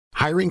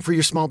Hiring for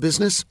your small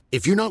business?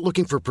 If you're not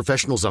looking for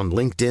professionals on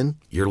LinkedIn,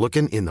 you're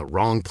looking in the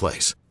wrong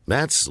place.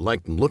 That's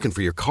like looking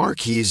for your car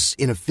keys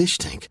in a fish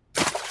tank.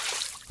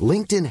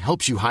 LinkedIn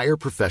helps you hire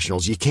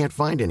professionals you can't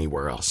find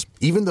anywhere else,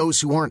 even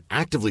those who aren't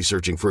actively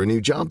searching for a new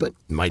job but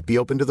might be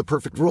open to the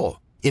perfect role.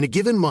 In a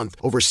given month,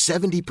 over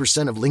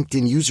 70% of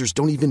LinkedIn users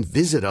don't even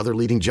visit other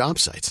leading job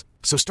sites.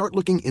 So start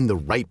looking in the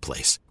right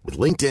place. With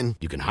LinkedIn,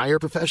 you can hire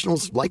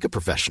professionals like a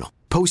professional.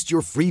 Post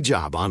your free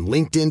job on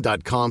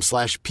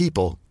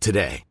linkedin.com/people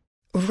today.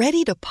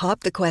 Ready to pop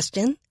the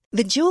question?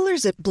 The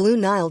jewelers at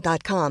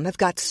BlueNile.com have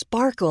got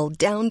sparkle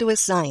down to a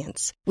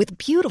science with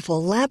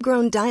beautiful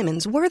lab-grown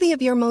diamonds worthy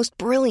of your most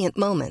brilliant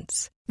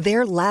moments.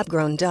 Their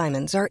lab-grown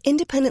diamonds are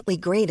independently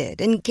graded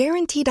and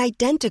guaranteed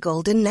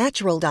identical to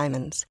natural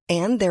diamonds,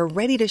 and they're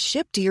ready to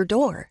ship to your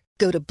door.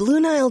 Go to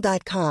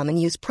BlueNile.com and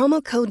use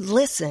promo code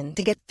LISTEN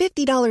to get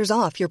 $50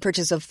 off your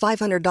purchase of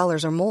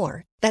 $500 or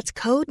more. That's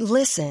code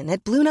LISTEN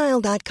at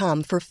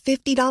BlueNile.com for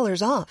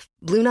 $50 off.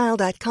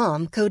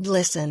 BlueNile.com, code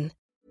LISTEN.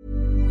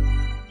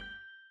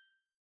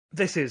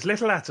 This is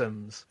Little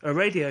Atoms, a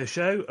radio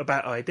show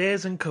about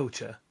ideas and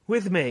culture,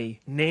 with me,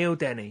 Neil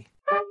Denny.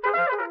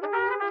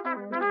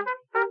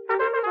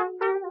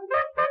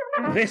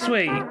 This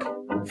week,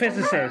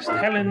 physicist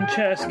Helen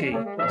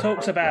Czerski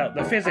talks about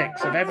the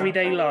physics of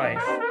everyday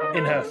life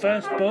in her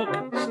first book,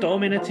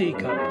 Storm in a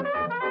Teacup.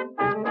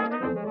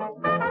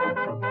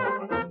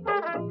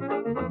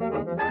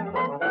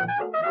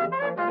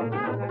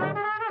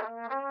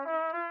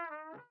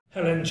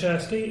 Helen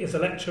Czerski is a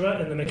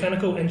lecturer in the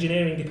Mechanical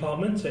Engineering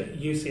Department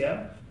at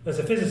UCL. As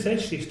a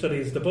physicist, she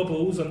studies the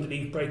bubbles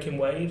underneath breaking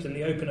waves in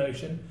the open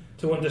ocean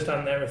to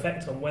understand their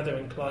effect on weather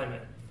and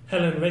climate.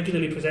 Helen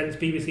regularly presents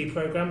BBC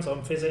programmes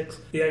on physics,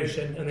 the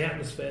ocean and the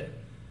atmosphere.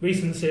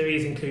 Recent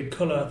series include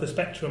Colour, The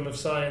Spectrum of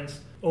Science,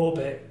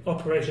 Orbit,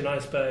 Operation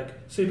Iceberg,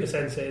 Super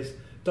Senses,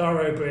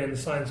 Dara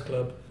O'Brien's Science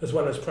Club, as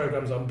well as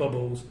programmes on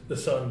bubbles, the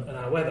sun and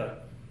our weather.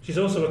 She's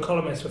also a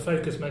columnist for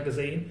Focus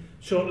magazine,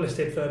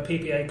 shortlisted for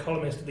PPA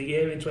Columnist of the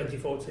Year in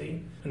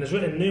 2014, and has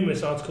written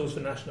numerous articles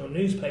for national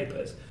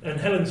newspapers. And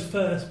Helen's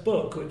first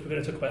book, which we're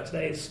going to talk about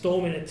today, is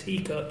Storm in a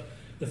Teacup,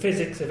 The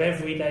Physics of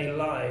Everyday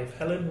Life.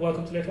 Helen,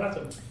 welcome to Little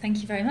Atoms.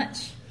 Thank you very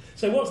much.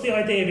 So what's the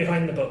idea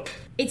behind the book?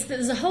 It's that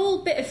there's a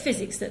whole bit of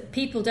physics that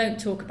people don't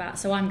talk about,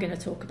 so I'm going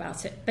to talk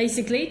about it,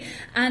 basically.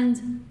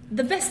 And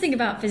the best thing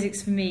about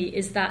physics for me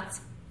is that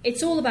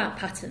it's all about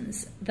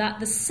patterns, that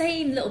the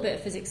same little bit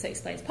of physics that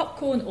explains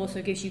popcorn also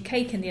gives you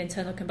cake and the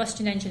internal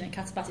combustion engine and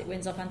katabatic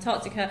winds off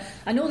Antarctica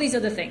and all these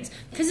other things.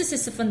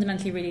 Physicists are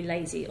fundamentally really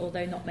lazy,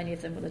 although not many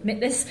of them will admit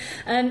this.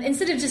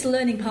 Instead of just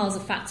learning piles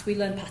of facts, we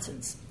learn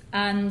patterns.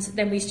 And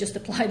then we just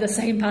apply the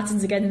same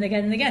patterns again and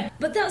again and again.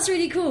 But that's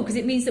really cool because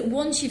it means that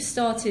once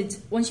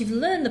you've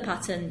learned the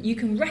pattern, you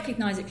can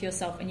recognise it for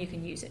yourself and you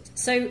can use it.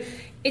 So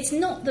it's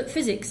not that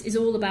physics is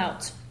all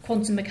about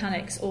quantum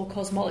mechanics or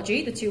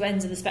cosmology, the two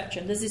ends of the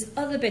spectrum. There's this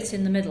other bit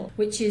in the middle,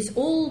 which is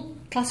all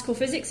classical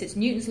physics. It's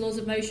Newton's laws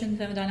of motion,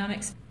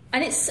 thermodynamics.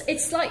 And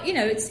it's like, you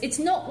know, it's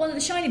not one of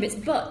the shiny bits,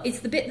 but it's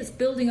the bit that's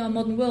building our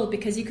modern world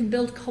because you can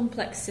build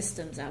complex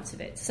systems out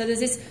of it. So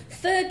there's this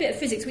third bit of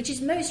physics which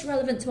is most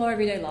relevant to our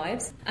everyday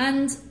lives.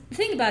 And the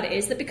thing about it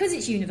is that because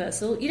it's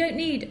universal, you don't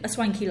need a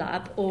swanky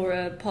lab or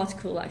a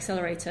particle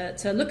accelerator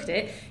to look at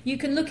it. You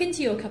can look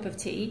into your cup of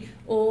tea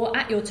or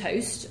at your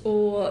toast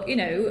or, you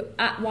know,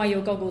 at why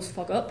your goggles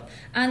fog up,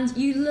 and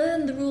you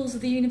learn the rules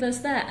of the universe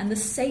there. And the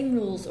same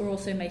rules are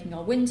also making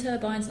our wind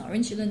turbines and our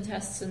insulin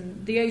tests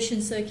and the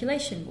ocean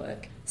circulation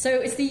work. So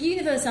it's the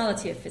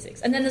universality of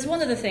physics. And then there's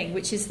one other thing,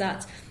 which is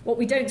that what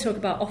we don't talk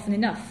about often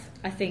enough,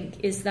 I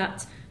think, is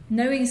that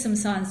knowing some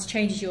science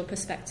changes your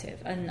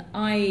perspective. And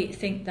I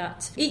think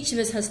that each of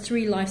us has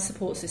three life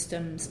support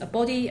systems: a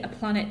body, a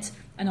planet,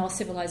 and our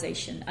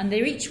civilization. And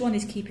each one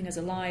is keeping us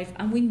alive,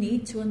 and we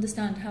need to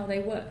understand how they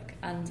work.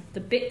 And the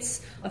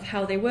bits of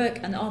how they work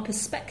and our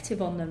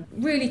perspective on them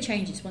really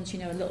changes once you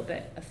know a little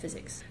bit of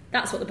physics.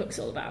 That's what the book's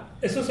all about.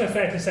 It's also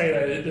fair to say,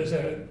 though, that there's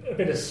a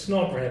bit of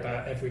snobbery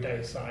about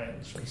everyday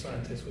science from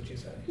scientists, would you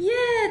say?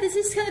 Yeah, there's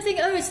this kind of thing,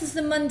 it's just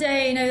the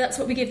mundane, that's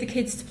what we give the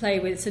kids to play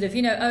with, sort of,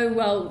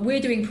 we're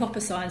doing proper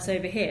science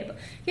over here. But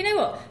you know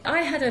what? I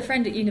had a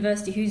friend at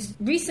university whose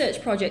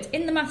research project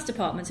in the maths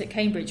department at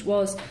Cambridge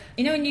was,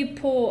 when you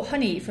pour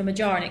honey from a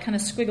jar and it kind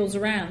of squiggles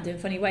around in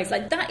funny ways,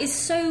 like that is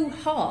so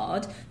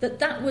hard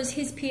that was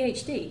his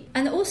PhD.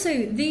 And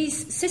also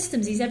these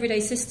systems, these everyday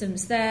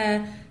systems,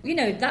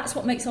 that's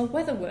what makes our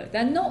weather work.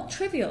 They're not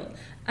trivial.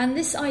 And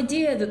this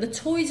idea that the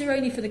toys are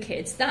only for the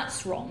kids,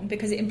 that's wrong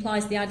because it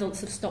implies the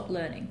adults have stopped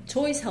learning.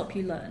 Toys help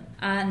you learn.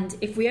 And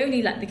if we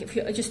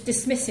just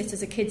dismiss it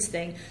as a kid's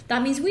thing,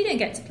 that means we don't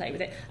get to play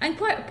with it. And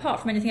quite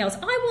apart from anything else,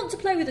 I want to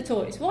play with the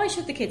toys. Why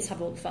should the kids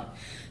have all the fun?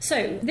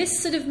 So this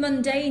sort of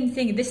mundane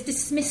thing, this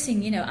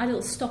dismissing,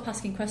 adults stop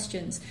asking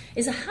questions,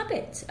 is a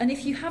habit. And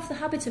if you have the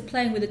habit of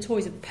playing with the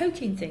toys, of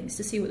poking things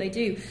to see what they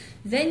do,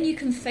 then you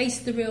can face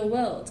the real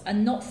world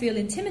and not feel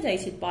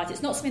intimidated by it.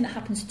 It's not something that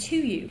happens to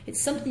you. It's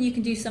something you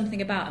can do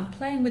something about, and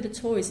playing with the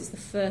toys is the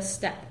first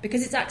step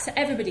because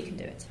everybody can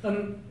do it.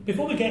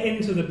 Before we get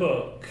into the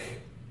book,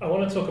 I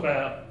want to talk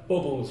about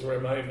bubbles for a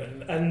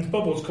moment, and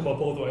bubbles come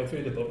up all the way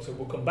through the book, so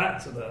we'll come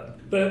back to them.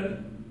 But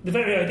the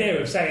very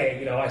idea of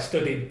saying, I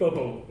studied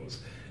bubbles,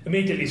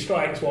 immediately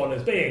strikes one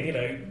as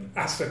being,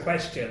 asks a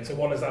question. So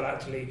what does that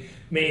actually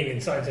mean in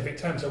scientific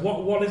terms? So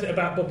what is it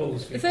about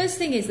bubbles? The first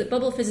thing is that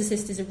bubble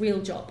physicist is a real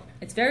job.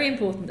 It's very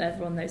important that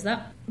everyone knows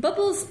that.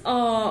 Bubbles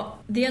are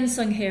the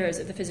unsung heroes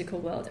of the physical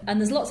world, and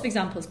there's lots of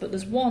examples, but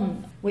there's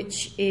one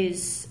which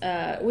is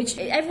which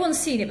everyone's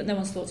seen it, but no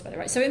one's thought about it.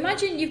 Right? So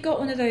imagine you've got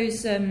one of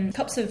those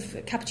cups of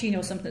cappuccino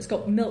or something that's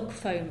got milk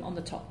foam on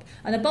the top,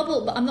 and a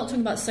bubble. But I'm not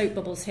talking about soap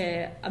bubbles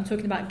here. I'm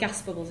talking about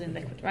gas bubbles in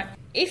liquid. Right?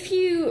 If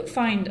you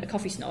find a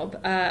coffee snob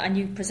and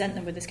you present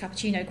them with this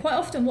cappuccino, quite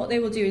often what they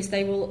will do is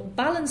they will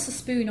balance a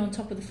spoon on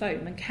top of the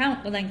foam and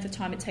count the length of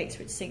time it takes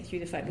for it to sink through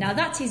the foam. Now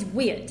that is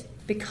weird,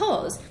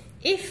 because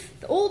if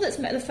all that's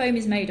the foam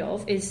is made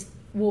of is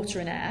water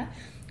and air,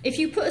 if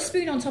you put a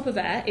spoon on top of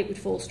air, it would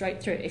fall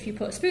straight through it. If you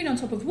put a spoon on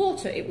top of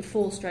water, it would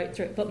fall straight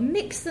through it. But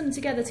mix them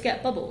together to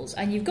get bubbles,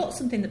 and you've got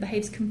something that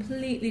behaves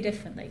completely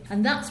differently.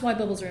 And that's why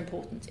bubbles are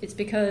important. It's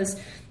because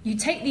you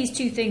take these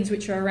two things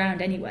which are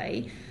around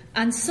anyway,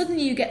 and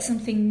suddenly you get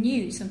something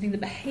new, something that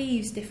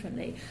behaves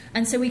differently.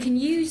 And so we can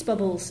use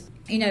bubbles,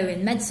 in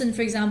medicine,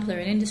 for example, or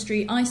in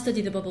industry. I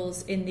study the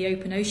bubbles in the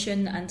open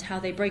ocean and how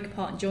they break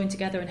apart and join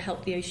together and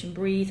help the ocean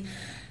breathe.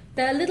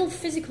 They're little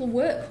physical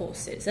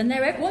workhorses, and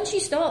once you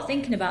start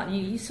thinking about them,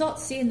 you start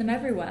seeing them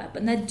everywhere,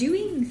 but they're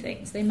doing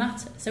things, they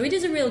matter. So it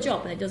is a real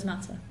job, and it does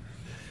matter.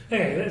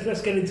 Okay,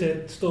 let's get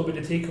into Storm in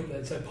a Teacup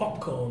then. So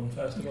popcorn,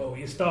 first of all,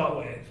 you start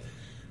with.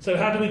 So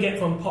how do we get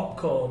from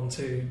popcorn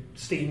to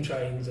steam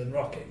trains and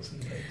rockets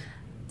and things?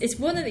 It's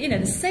one of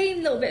the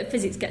same little bit of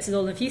physics gets it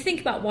all. If you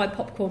think about why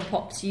popcorn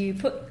pops, you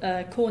put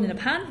corn in a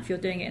pan, if you're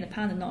doing it in a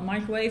pan and not a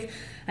microwave,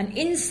 and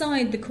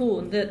inside the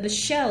corn, the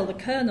shell, the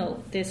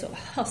kernel, the sort of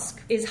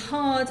husk, is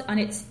hard and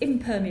it's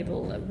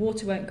impermeable.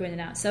 Water won't go in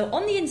and out. So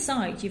on the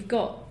inside, you've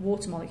got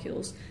water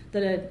molecules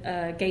that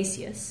are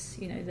gaseous,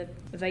 the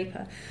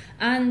vapour.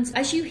 And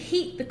as you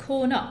heat the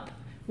corn up,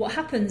 what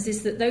happens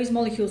is that those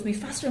molecules move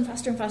faster and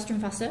faster and faster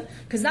and faster,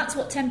 because that's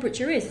what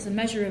temperature is. It's a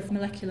measure of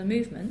molecular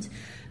movement.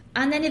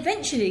 And then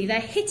eventually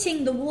they're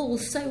hitting the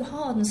walls so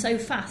hard and so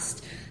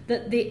fast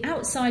that the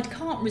outside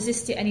can't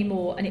resist it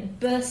anymore, and it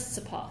bursts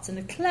apart. And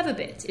the clever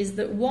bit is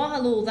that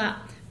while all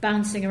that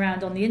bouncing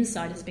around on the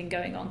inside has been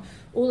going on,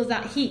 all of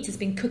that heat has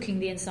been cooking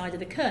the inside of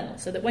the kernel,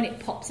 so that when it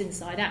pops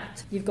inside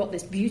out, you've got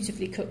this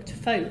beautifully cooked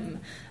foam,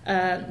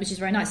 which is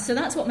very nice. So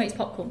that's what makes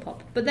popcorn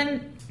pop. But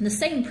then the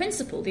same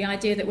principle, the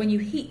idea that when you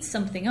heat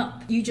something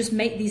up, you just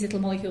make these little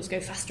molecules go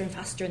faster and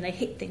faster, and they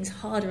hit things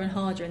harder and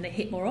harder, and they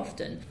hit more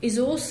often, is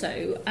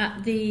also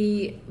at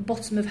the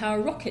bottom of how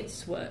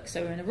rockets work.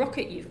 So in a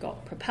rocket, you've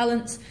got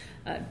propellant,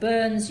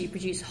 burns, you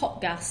produce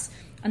hot gas,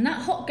 and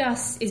that hot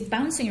gas is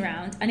bouncing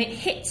around, and it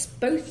hits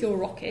both your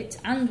rocket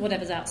and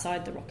whatever's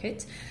outside the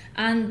rocket,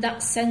 and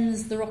that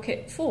sends the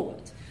rocket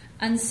forward.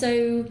 And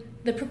so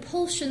the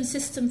propulsion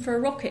system for a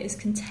rocket is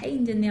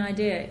contained in the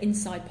idea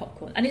inside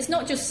popcorn. And it's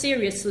not just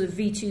serious sort of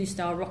V2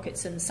 style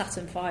rockets and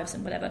Saturn Vs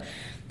and whatever.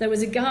 There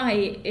was a guy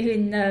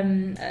in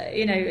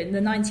the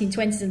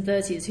 1920s and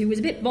 30s who was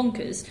a bit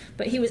bonkers,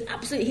 but he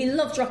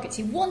loved rockets.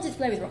 He wanted to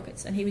play with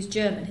rockets, and he was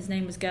German. His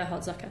name was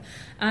Gerhard Zucker.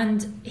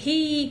 And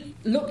he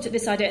looked at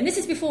this idea, and this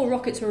is before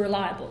rockets were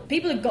reliable.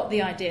 People had got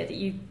the idea that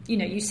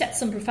you set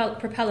some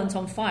propellant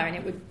on fire and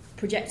it would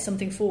project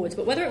something forwards,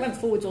 but whether it went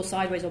forwards or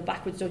sideways or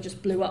backwards or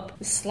just blew up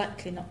was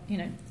slightly not,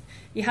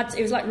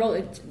 it was like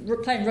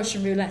playing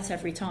Russian roulette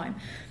every time.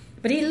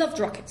 But he loved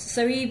rockets,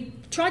 so he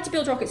tried to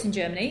build rockets in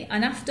Germany,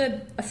 and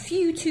after a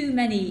few too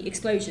many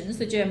explosions,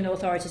 the German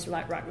authorities were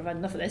like, right, we've had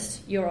enough of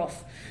this, you're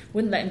off.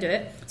 Wouldn't let him do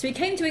it. So he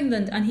came to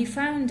England, and he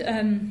found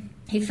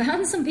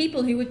some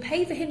people who would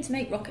pay for him to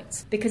make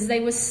rockets, because they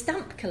were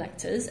stamp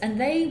collectors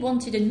and they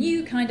wanted a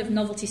new kind of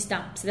novelty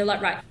stamp. So they were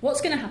like, right,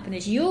 what's going to happen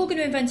is you're going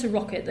to invent a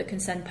rocket that can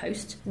send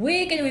post.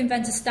 We're going to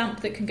invent a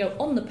stamp that can go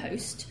on the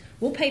post.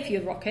 We'll pay for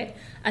your rocket,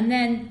 and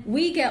then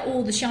we get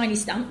all the shiny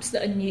stamps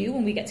that are new,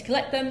 and we get to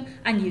collect them,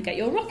 and you get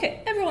your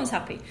rocket. Everyone's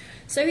happy.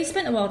 So he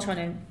spent a while trying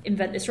to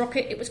invent this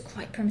rocket. It was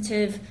quite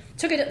primitive.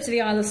 Took it up to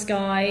the Isle of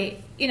Skye,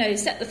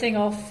 set the thing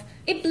off.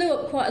 It blew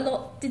up quite a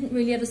lot, didn't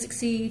really ever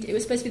succeed. It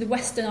was supposed to be the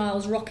Western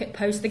Isles rocket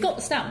post. They got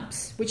the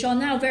stamps, which are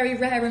now very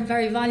rare and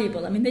very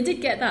valuable. I mean, they did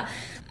get that.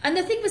 And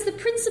the thing was, the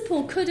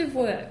principle could have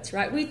worked,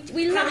 right?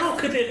 How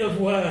could it have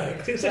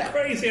worked? It's a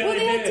crazy idea. Well,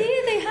 the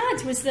idea they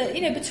had was that,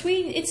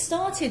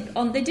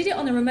 they did it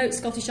on a remote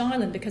Scottish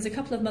island, because a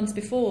couple of months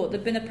before,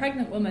 there'd been a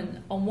pregnant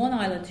woman on one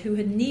island who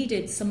had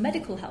needed some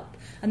medical help,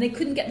 and they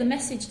couldn't get the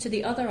message to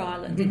the other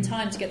island in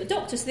time to get the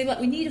doctor, so they were like,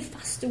 we need a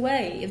faster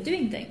way of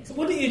doing things.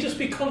 Wouldn't you just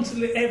be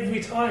constantly,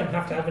 every time,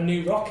 have to have a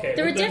new rocket?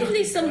 There are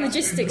definitely some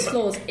logistics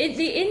flaws.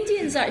 The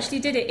Indians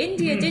actually did it.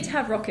 India did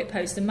have rocket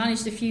posts and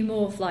managed a few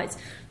more flights.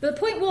 But the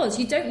point was,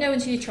 you don't know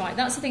until you try.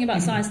 That's the thing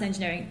about science and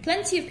engineering.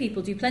 Plenty of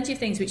people do plenty of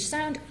things which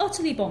sound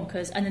utterly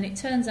bonkers, and then it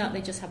turns out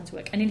they just happen to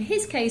work. And in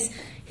his case,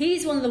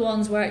 he's one of the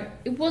ones where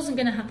it wasn't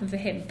going to happen for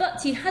him.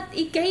 But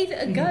he gave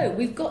it a go.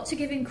 We've got to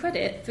give him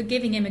credit for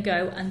giving him a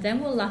go, and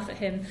then we'll laugh at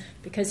him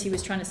because he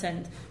was trying to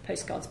send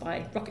postcards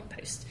by rocket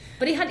post.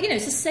 But he had,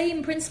 it's the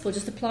same principle,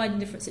 just applied in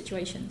different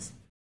situations.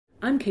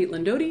 I'm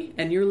Caitlin Doty,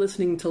 and you're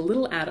listening to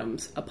Little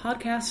Atoms, a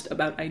podcast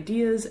about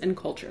ideas and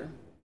culture.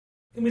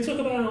 Can we talk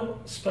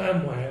about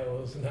sperm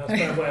whales and how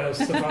sperm whales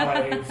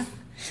survive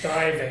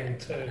diving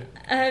too?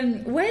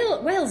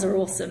 Whales are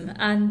awesome,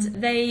 and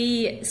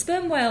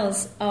sperm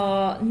whales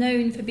are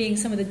known for being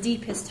some of the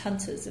deepest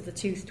hunters of the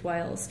toothed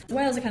whales.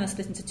 Whales are kind of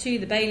split into two: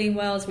 the baleen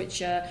whales, which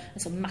are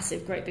sort of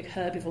massive, great big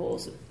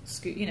herbivores,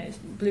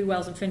 blue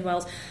whales and fin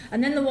whales,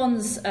 and then the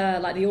ones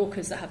like the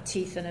orcas that have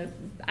teeth and are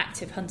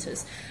active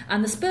hunters.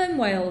 And the sperm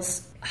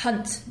whales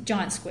hunt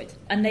giant squid,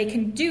 and they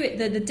can do it.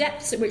 The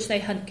depths at which they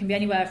hunt can be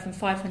anywhere from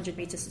 500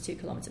 metres to 2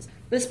 kilometres.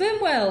 The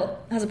sperm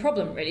whale has a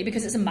problem, really,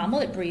 because it's a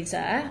mammal. It breathes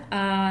air,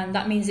 and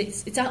that means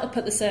it's out up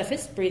at the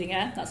surface breathing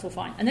air. That's all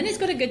fine, and then it's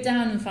got to go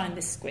down and find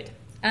this squid,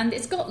 and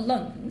it's got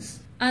lungs.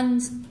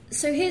 And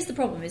so here's the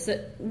problem, is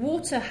that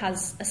water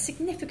has a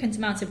significant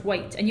amount of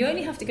weight, and you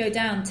only have to go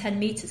down 10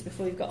 metres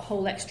before you've got a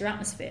whole extra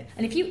atmosphere.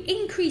 And if you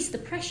increase the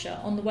pressure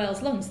on the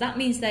whale's lungs, that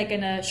means they're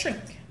going to shrink.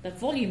 The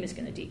volume is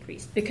going to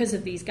decrease because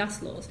of these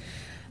gas laws.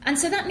 And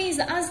so that means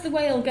that as the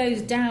whale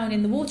goes down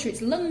in the water,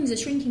 its lungs are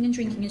shrinking and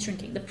shrinking and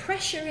shrinking. The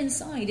pressure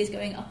inside is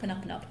going up and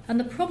up and up. And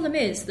the problem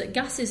is that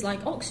gases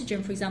like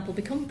oxygen, for example,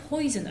 become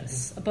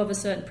poisonous above a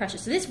certain pressure.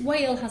 So this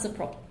whale has a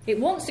problem. It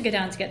wants to go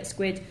down to get the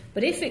squid,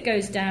 but if it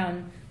goes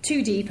down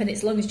too deep and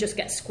its lungs just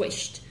get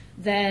squished,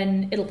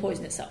 then it'll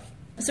poison itself.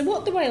 So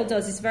what the whale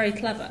does is very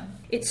clever.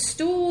 It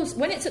stores,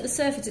 when it's at the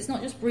surface, it's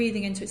not just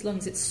breathing into its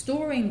lungs, it's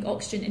storing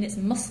oxygen in its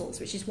muscles,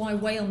 which is why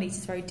whale meat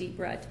is very deep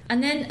red.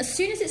 And then as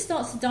soon as it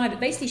starts to dive, it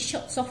basically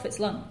shuts off its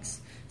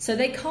lungs. So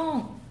they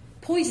can't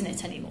poison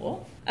it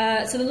anymore.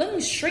 So the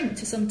lungs shrink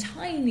to some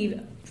tiny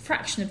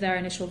fraction of their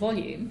initial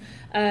volume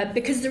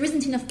because there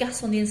isn't enough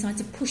gas on the inside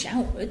to push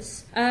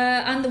outwards.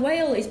 And the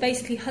whale is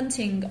basically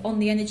hunting on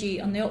the energy,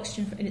 on the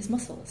oxygen in its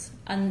muscles.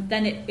 And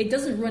then it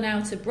doesn't run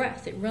out of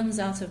breath, it runs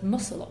out of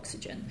muscle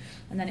oxygen,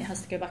 and then it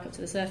has to go back up to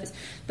the surface.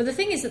 But the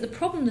thing is that the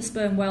problem the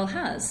sperm whale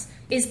has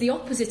is the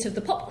opposite of the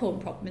popcorn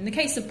problem. In the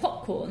case of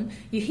popcorn,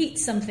 you heat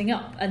something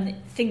up and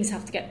things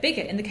have to get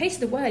bigger. In the case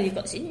of the whale, you've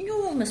got this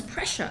enormous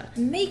pressure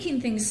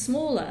making things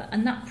smaller,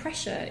 and that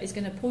pressure is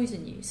going to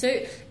poison you.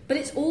 But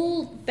it's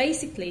all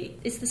basically,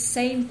 it's the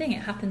same thing.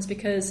 It happens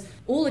because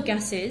all the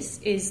gas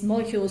is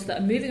molecules that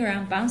are moving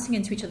around, bouncing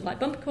into each other like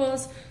bumper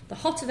cars. The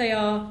hotter they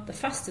are, the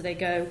faster they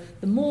go,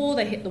 the more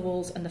they hit the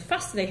walls, and the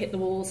faster they hit the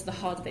walls, the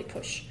harder they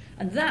push.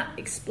 And that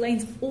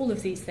explains all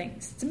of these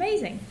things. It's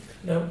amazing.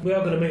 Now, we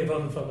are going to move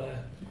on from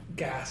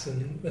gas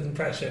and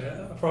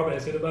pressure, I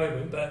promise, in a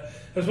moment, but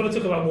I just want to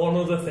talk about one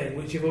other thing,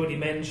 which you've already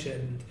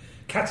mentioned.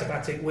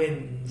 Katabatic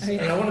winds. Oh,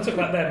 yeah. And I want to talk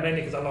about them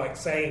mainly because I like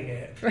saying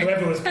it. Right.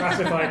 Whoever was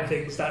classifying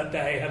things that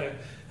day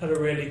had a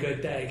really good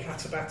day.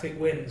 Katabatic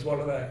winds, what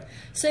are they?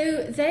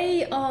 So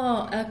they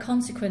are a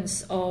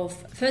consequence of,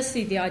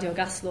 firstly, the ideal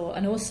gas law,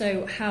 and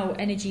also how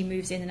energy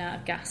moves in and out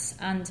of gas.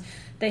 And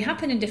they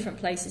happen in different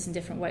places in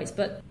different ways.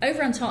 But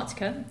over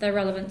Antarctica, they're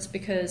relevant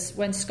because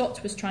when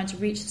Scott was trying to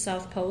reach the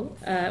South Pole,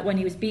 when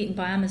he was beaten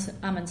by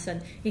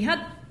Amundsen, he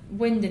had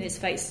wind in his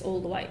face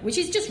all the way, which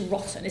is just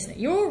rotten, isn't it?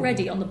 You're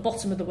already on the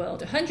bottom of the world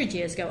 100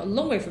 years ago, a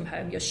long way from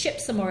home, you're shipped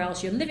somewhere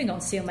else, you're living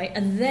on seal mate,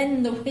 and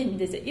then the wind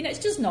is it. It's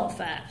just not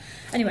fair.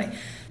 Anyway,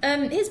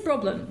 his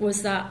problem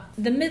was that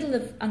the middle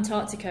of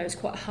Antarctica is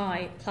quite a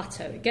high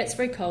plateau. It gets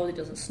very cold, it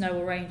doesn't snow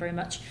or rain very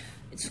much.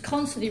 It's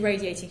constantly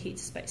radiating heat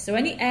to space. So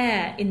any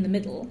air in the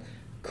middle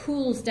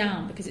cools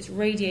down because it's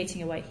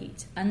radiating away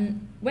heat.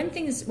 And when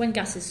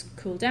gases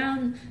cool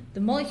down, the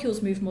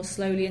molecules move more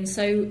slowly, and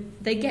so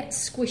they get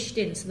squished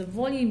in, so the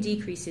volume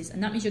decreases,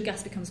 and that means your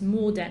gas becomes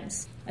more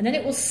dense. And then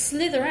it will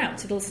slither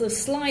out. It'll sort of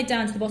slide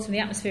down to the bottom of the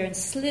atmosphere and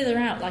slither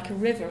out like a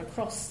river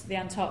across the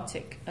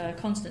Antarctic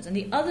continent. And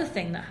the other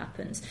thing that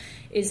happens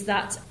is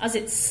that as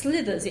it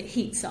slithers, it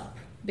heats up,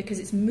 because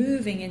it's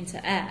moving into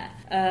air,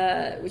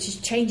 which is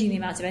changing the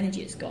amount of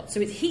energy it's got.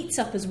 So it heats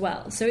up as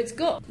well. So it's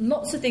got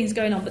lots of things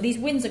going on, but these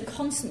winds are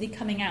constantly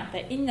coming out.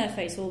 They're in their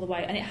face all the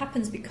way, and it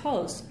happens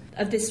because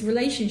of this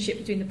relationship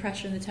between the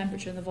pressure and the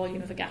temperature and the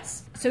volume of a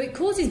gas. So it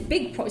causes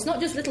big problems. It's not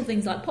just little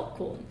things like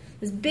popcorn.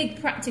 There's big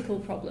practical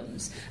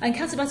problems. And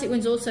Katabatic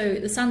winds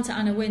also, the Santa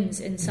Ana winds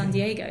in San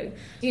Diego,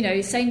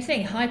 same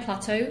thing, high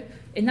plateau.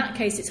 In that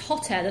case, it's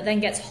hot air that then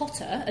gets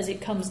hotter as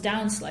it comes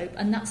downslope,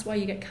 and that's why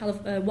you get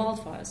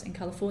wildfires in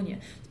California.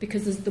 It's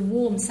because there's the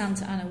warm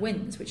Santa Ana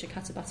winds, which are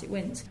Katabatic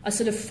winds,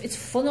 it's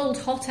funneled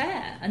hot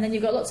air, and then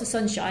you've got lots of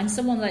sunshine,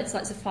 someone lights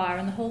a fire,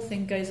 and the whole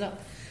thing goes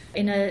up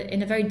in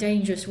a very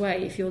dangerous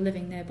way if you're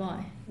living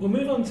nearby. We'll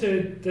move on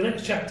to the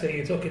next chapter.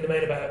 You're talking the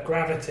main about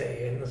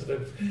gravity and the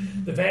sort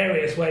of the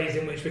various ways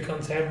in which we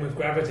contend with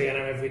gravity in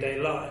our everyday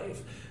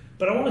life.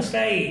 But I want to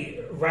stay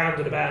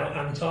rounded about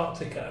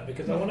Antarctica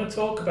because I want to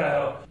talk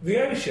about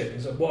the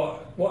oceans and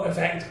what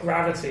effect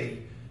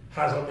gravity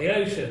has on the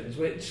oceans,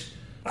 which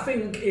I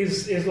think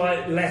is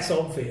like less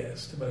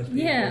obvious to most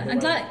people. Yeah, I'm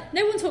glad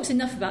no one talks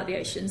enough about the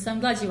oceans, so I'm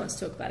glad you want to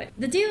talk about it.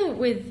 The deal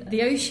with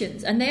the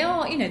oceans, and they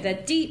are,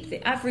 they're deep.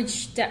 The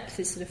average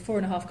depth is sort of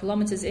 4.5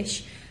 kilometres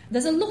ish.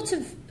 There's a lot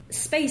of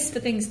space for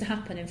things to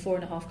happen in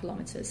 4.5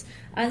 kilometres.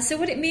 And so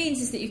what it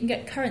means is that you can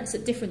get currents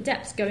at different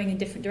depths going in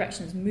different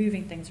directions,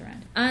 moving things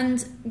around.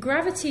 And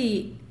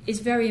gravity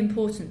is very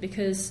important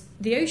because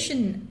the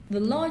ocean, the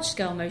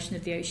large-scale motion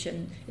of the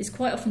ocean, is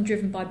quite often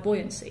driven by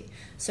buoyancy.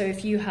 So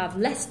if you have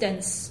less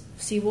dense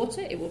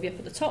seawater, it will be up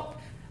at the top,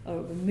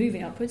 or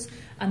moving upwards,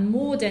 and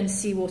more dense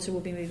seawater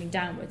will be moving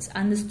downwards.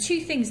 And there's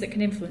two things that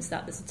can influence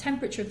that. There's the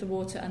temperature of the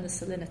water and the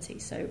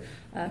salinity. So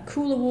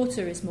cooler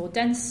water is more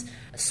dense,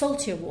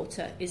 saltier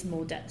water is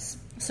more dense.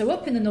 So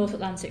up in the North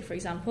Atlantic, for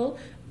example,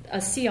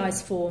 as sea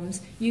ice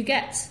forms, you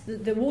get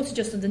the water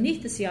just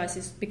underneath the sea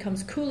ice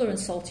becomes cooler and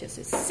saltier.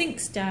 So it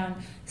sinks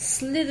down,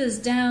 slithers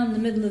down the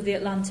middle of the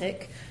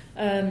Atlantic,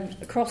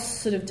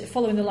 across sort of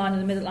following the line of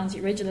the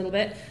Mid-Atlantic Ridge a little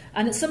bit,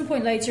 and at some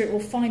point later it will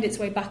find its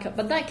way back up,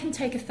 but that can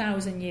take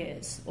 1,000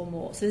 years or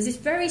more. So there's this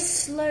very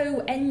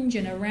slow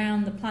engine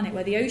around the planet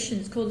where the ocean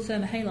is called the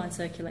thermohaline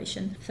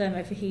circulation,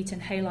 thermo for heat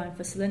and haline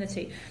for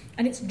salinity,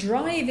 and it's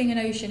driving an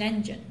ocean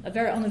engine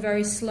on a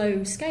very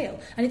slow scale,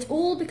 and it's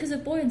all because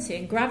of buoyancy,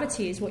 and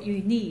gravity is what you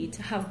need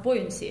to have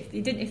buoyancy.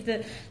 If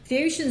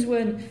the oceans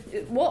weren't,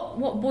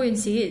 what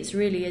buoyancy is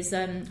really is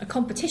a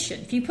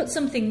competition. If you put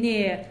something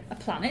near a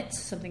planet,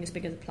 something as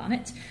big as a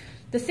planet,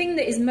 the thing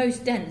that is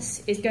most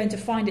dense is going to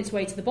find its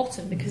way to the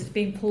bottom because it's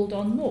being pulled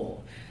on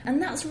more.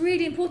 And that's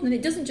really important. And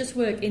it doesn't just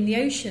work in the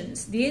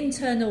oceans. The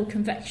internal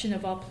convection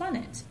of our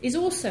planet is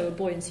also a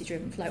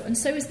buoyancy-driven flow. And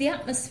so is the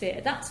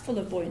atmosphere. That's full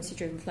of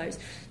buoyancy-driven flows.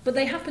 But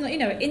they happen,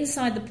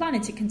 inside the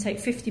planet it can take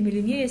 50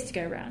 million years to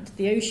go around.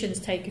 The oceans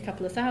take a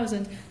couple of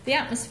thousand. The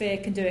atmosphere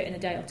can do it in a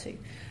day or two.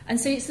 And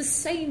so it's the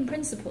same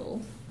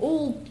principle,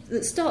 all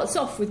that starts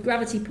off with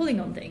gravity pulling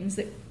on things,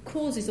 that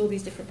causes all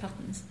these different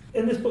patterns.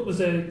 In this book,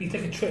 you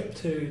take a trip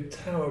to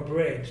Tower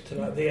Bridge, to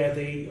like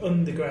the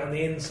underground,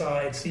 the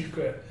inside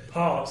secret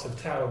parts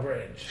of Tower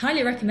Bridge.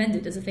 Highly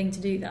recommended as a thing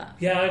to do that.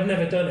 Yeah, I've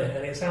never done it,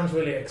 and it sounds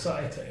really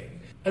exciting.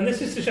 And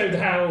this is to show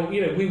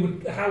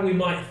how we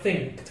might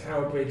think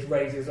Tower Bridge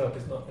raises up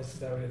is not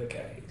necessarily the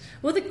case.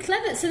 Well, the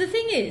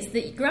thing is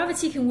that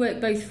gravity can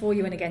work both for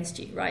you and against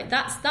you, right?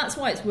 That's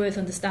why it's worth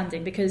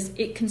understanding, because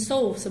it can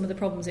solve some of the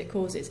problems it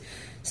causes.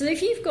 So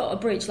if you've got a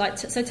bridge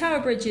so Tower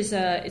Bridge is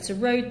it's a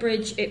road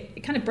bridge.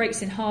 It kind of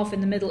breaks in half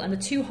in the middle, and the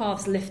two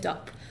halves lift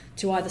up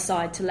to either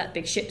side to let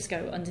big ships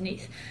go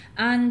underneath.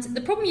 And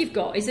the problem you've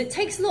got is it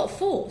takes a lot of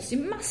force. A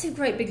massive,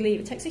 great big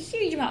lever. It takes a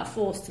huge amount of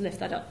force to lift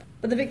that up.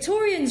 But the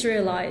Victorians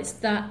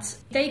realised that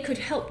they could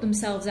help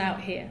themselves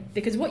out here,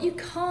 because what you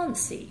can't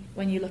see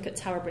when you look at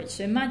Tower Bridge,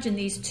 so imagine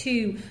these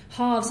two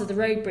halves of the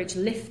road bridge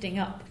lifting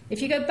up.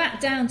 If you go back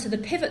down to the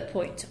pivot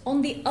point,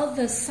 on the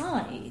other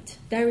side,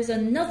 there is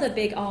another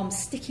big arm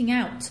sticking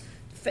out,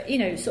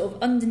 sort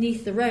of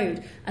underneath the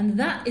road, and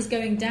that is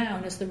going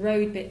down as the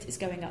road bit is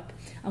going up.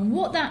 And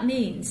what that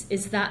means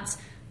is that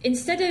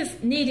instead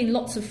of needing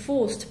lots of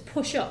force to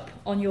push up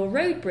on your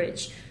road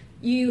bridge,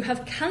 you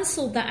have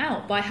cancelled that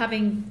out by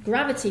having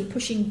gravity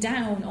pushing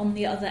down on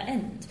the other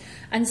end.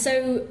 And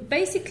so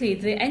basically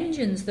the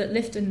engines that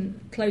lift and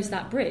close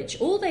that bridge,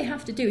 all they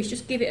have to do is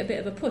just give it a bit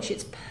of a push.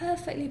 It's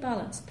perfectly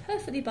balanced.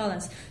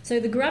 So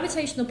the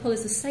gravitational pull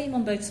is the same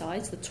on both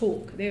sides.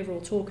 The overall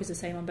torque is the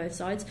same on both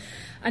sides.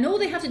 And all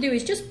they have to do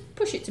is just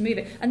push it to move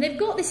it. And they've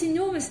got this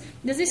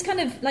there's this kind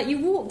of, like, you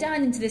walk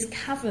down into this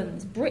cavern,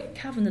 this brick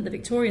cavern that the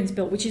Victorians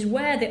built, which is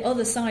where the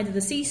other side of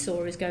the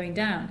seesaw is going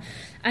down.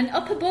 And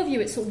up above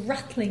you, it's sort of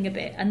rattling a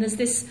bit. And there's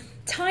this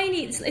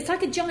tiny, it's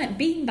like a giant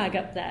beanbag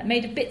up there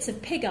made of bits of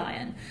pig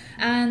iron,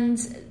 and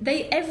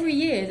every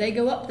year they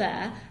go up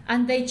there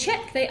and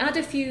they add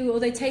a few or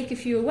they take a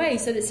few away,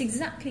 so that's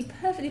exactly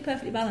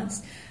perfectly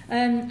balanced.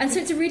 And so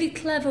it's a really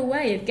clever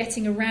way of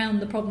getting around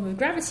the problem of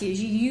gravity,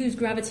 is you use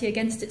gravity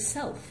against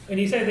itself. And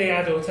you say they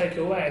add or take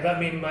away, that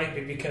might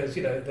be because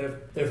they've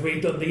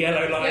redone the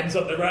yellow lines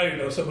up the road,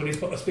 or somebody's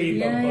put a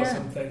speed bump or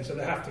something, so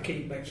they have to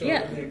make sure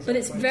that the exact but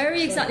it's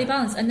very exactly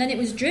balanced. And then it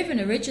was driven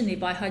originally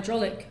by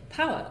hydraulic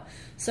power,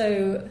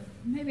 so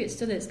maybe it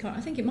still is. I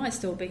think it might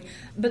still be.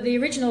 But the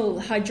original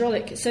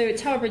hydraulic... So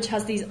Tower Bridge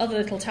has these other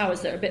little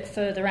towers that are a bit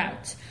further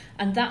out,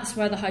 and that's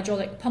where the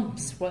hydraulic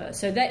pumps were.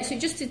 So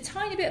just a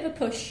tiny bit of a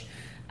push,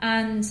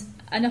 and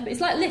up. It's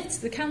like lifts,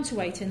 the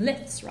counterweight in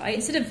lifts, right?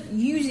 Instead of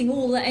using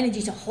all that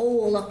energy to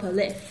haul up a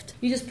lift,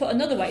 you just put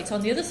another weight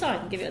on the other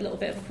side and give it a little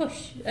bit of a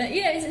push.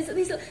 It's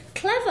these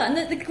clever.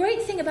 And the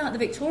great thing about the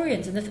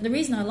Victorians, and the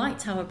reason I like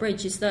Tower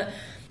Bridge, is that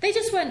they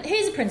just went,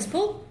 here's a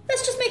principle,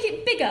 let's just make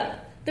it bigger.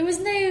 There was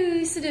no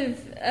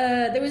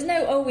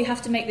we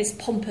have to make this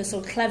pompous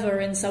or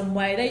clever in some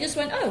way. They just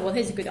went, well,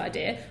 here's a good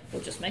idea,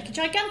 we'll just make a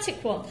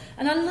gigantic one.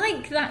 And I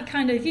like that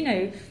kind of,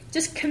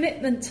 just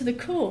commitment to the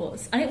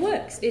cause. And it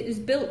works. It was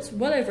built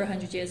well over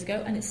 100 years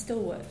ago, and it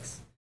still works.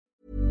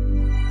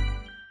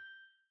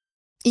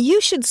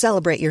 You should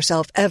celebrate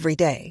yourself every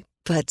day,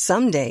 but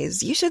some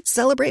days you should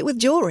celebrate with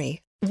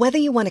jewelry. Whether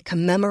you want to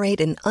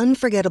commemorate an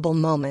unforgettable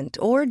moment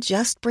or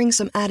just bring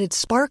some added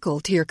sparkle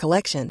to your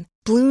collection,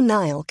 Blue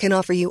Nile can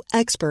offer you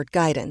expert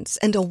guidance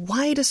and a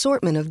wide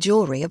assortment of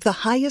jewelry of the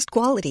highest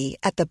quality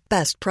at the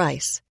best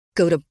price.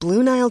 Go to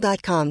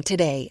BlueNile.com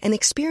today and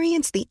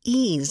experience the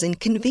ease and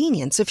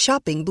convenience of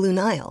shopping Blue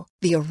Nile,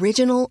 the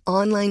original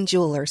online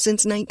jeweler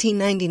since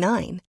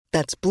 1999.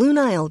 That's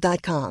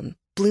BlueNile.com.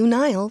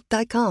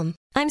 BlueNile.com.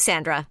 I'm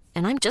Sandra,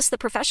 and I'm just the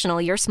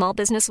professional your small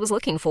business was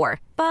looking for.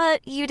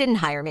 But you didn't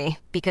hire me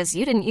because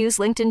you didn't use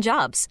LinkedIn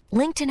Jobs.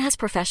 LinkedIn has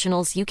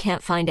professionals you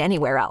can't find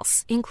anywhere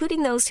else,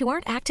 including those who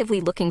aren't actively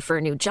looking for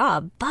a new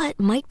job, but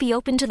might be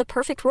open to the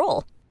perfect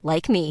role,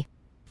 like me.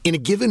 In a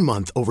given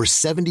month, over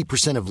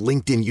 70% of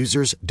LinkedIn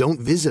users don't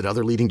visit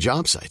other leading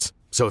job sites.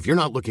 So if you're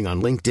not looking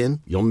on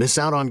LinkedIn, you'll miss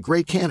out on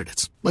great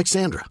candidates like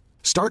Sandra.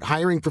 Start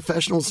hiring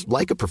professionals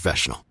like a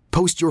professional.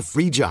 Post your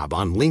free job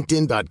on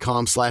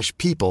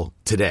linkedin.com/people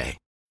today.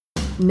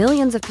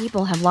 Millions of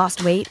people have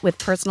lost weight with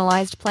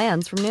personalized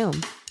plans from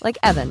Noom. Like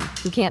Evan,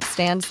 who can't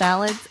stand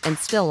salads and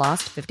still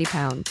lost 50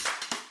 pounds.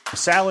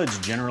 Salads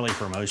generally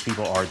for most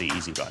people are the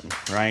easy button,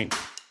 right?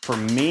 For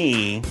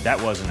me, that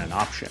wasn't an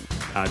option.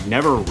 I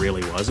never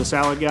really was a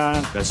salad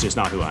guy. That's just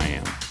not who I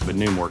am. But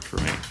Noom worked for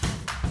me.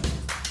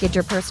 Get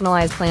your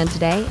personalized plan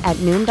today at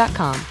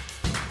Noom.com.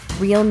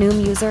 Real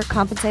Noom user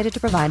compensated to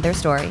provide their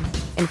story.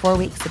 In 4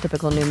 weeks, the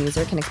typical Noom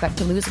user can expect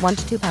to lose 1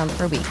 to 2 pounds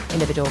per week.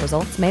 Individual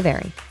results may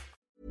vary.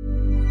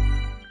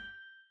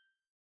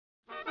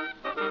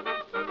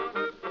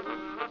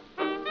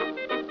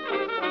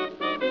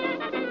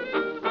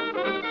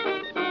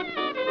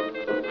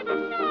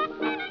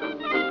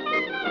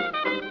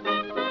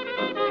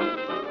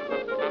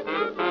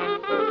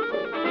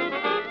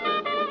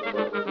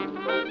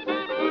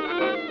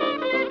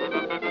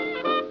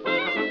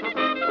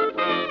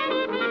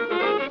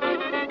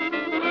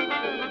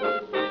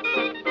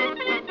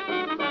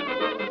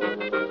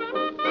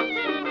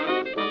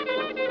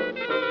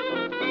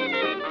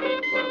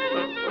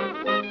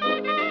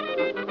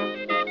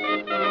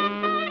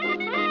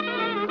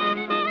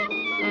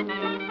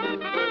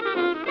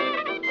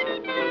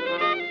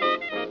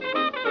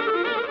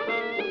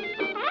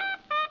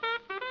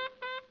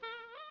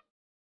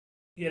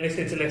 You're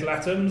listening to Little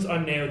Atoms.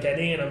 I'm Neil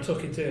Denny and I'm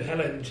talking to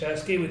Helen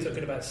Czerski. We're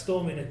talking about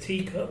storming a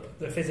teacup,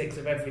 the physics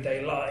of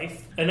everyday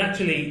life. And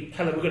actually,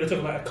 Helen, we're going to talk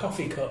about a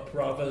coffee cup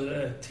rather than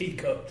a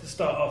teacup to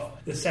start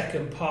off the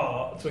second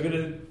part. So we're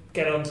going to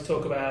get on to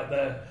talk about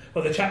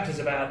the chapters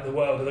about the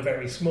world are the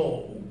very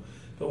small.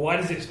 But why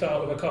does it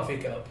start with a coffee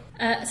cup?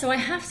 So I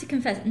have to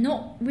confess,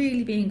 not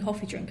really being a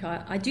coffee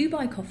drinker, I do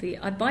buy coffee.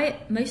 I buy it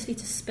mostly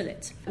to spill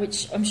it,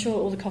 which I'm sure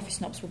all the coffee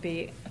snobs will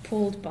be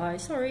appalled by.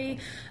 Sorry.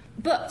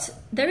 But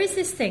there is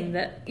this thing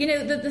that,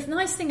 the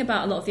nice thing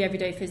about a lot of the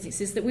everyday physics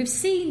is that we've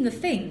seen the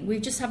thing, we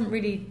just haven't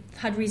really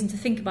had reason to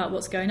think about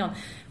what's going on.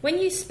 When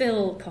you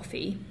spill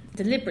coffee,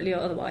 deliberately or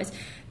otherwise,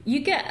 you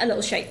get a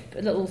little shape,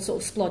 a little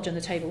sort of splodge on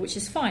the table, which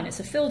is fine. It's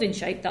a filled-in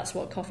shape, that's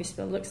what coffee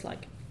spill looks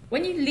like.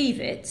 When you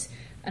leave it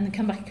and then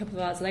come back a couple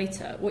of hours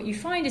later, what you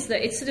find is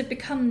that it's sort of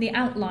become the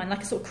outline,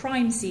 like a sort of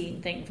crime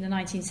scene thing from the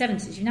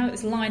 1970s. You now got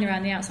this line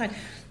around the outside.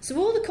 So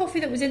all the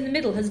coffee that was in the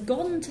middle has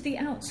gone to the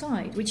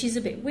outside, which is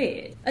a bit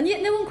weird. And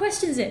yet no one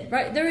questions it,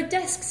 right? There are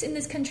desks in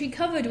this country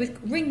covered with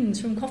rings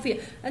from coffee,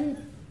 and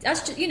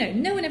that's just,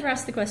 no one ever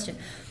asked the question.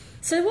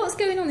 So what's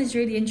going on is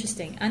really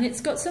interesting, and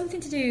it's got something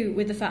to do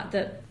with the fact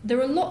that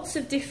there are lots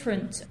of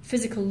different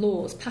physical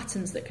laws,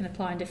 patterns that can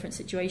apply in different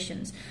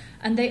situations,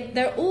 and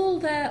they're all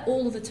there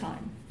all of the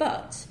time.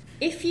 But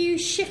if you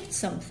shift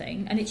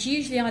something, and it's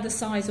usually either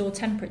size or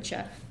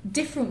temperature,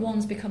 different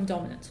ones become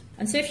dominant.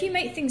 And so if you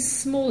make things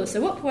smaller,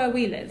 so up where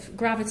we live,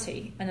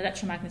 gravity and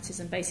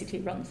electromagnetism basically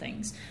run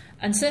things.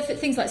 And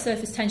things like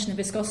surface tension and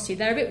viscosity,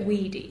 they're a bit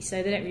weedy,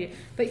 so they don't really...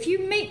 But if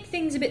you make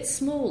things a bit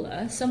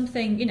smaller,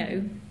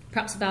 something,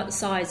 perhaps about the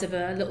size of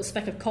a little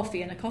speck of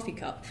coffee in a coffee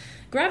cup,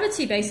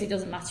 gravity basically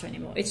doesn't matter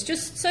anymore. It's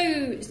just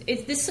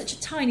there's such a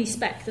tiny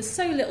speck, there's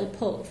so little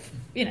pull,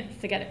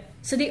 forget it.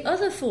 So the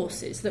other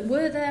forces that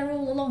were there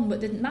all along but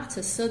didn't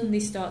matter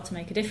suddenly start to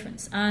make a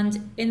difference.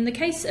 And in the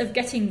case of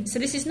so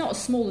this is not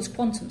as small as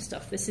quantum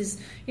stuff, this is,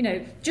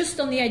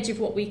 just on the edge of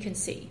what we can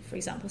see, for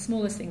example,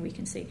 smallest thing we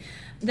can see.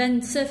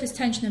 Then surface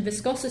tension and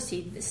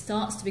viscosity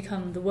starts to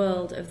become the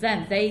world of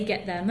them. They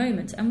get their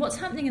moment. And what's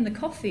happening in the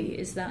coffee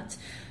is that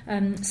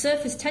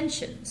surface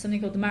tension,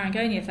 something called the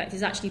Marangoni effect,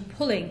 is actually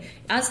pulling,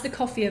 as the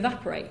coffee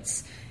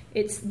evaporates,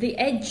 it's the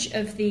edge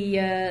of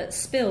the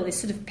spill is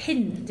sort of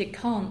pinned. It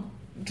can't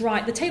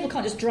dry. The table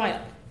can't just dry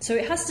up. So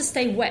it has to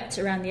stay wet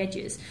around the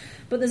edges.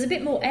 but there's a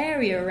bit more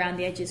area around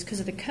the edges because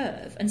of the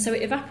curve, and so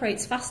it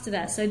evaporates faster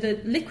there. So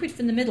the liquid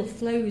from the middle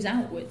flows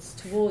outwards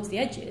towards the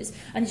edges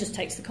and it just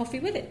takes the coffee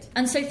with it.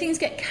 And so things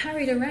get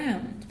carried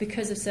around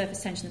because of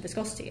surface tension and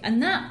viscosity.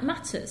 And that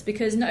matters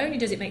because not only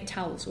does it make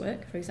towels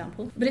work, for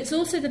example, but it's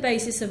also the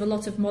basis of a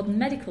lot of modern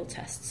medical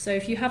tests. So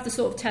if you have the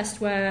sort of test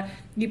where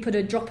you put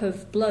a drop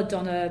of blood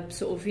on a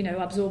sort of,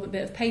 absorbent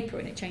bit of paper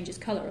and it changes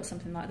colour or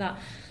something like that,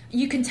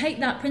 you can take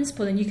that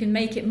principle and you can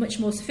make it much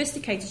more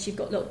sophisticated. You've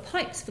got little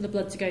pipes for the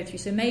blood to go through.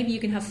 So maybe you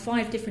can have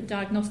 5 different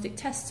diagnostic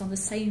tests on the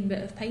same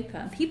bit of paper.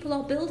 And people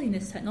are building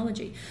this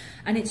technology.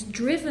 And it's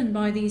driven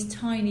by these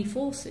tiny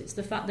forces.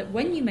 The fact that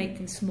when you make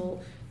things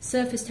small,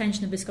 surface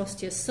tension and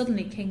viscosity are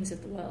suddenly kings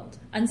of the world.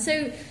 And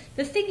so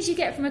the things you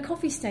get from a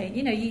coffee stain,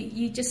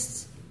 you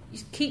just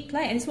keep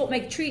playing. And it's what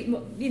makes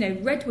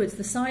redwoods,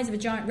 the size of a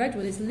giant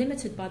redwood is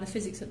limited by the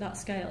physics at that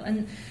scale.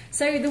 And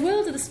so the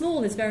world of the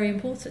small is very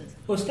important.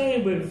 Well,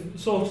 staying with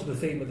sort of the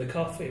theme of the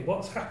coffee,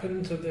 what's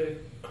happened to the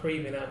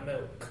cream in our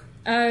milk?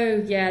 Oh,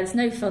 yeah, it's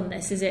no fun,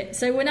 this, is it?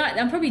 So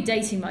I'm probably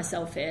dating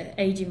myself here,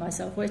 aging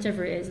myself,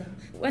 whichever it is.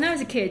 When I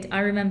was a kid, I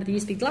remember there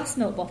used to be glass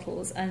milk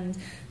bottles, and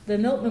the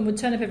milkman would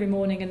turn up every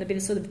morning and there'd be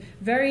this sort of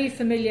very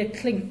familiar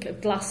clink of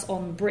glass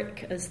on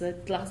brick as the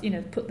glass,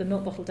 put the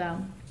milk bottle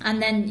down.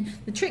 And then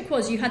the trick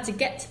was you had to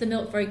get to the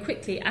milk very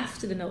quickly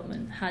after the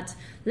milkman had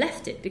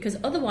left it, because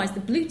otherwise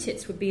the blue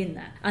tits would be in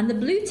there. And the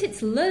blue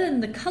tits learn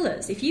the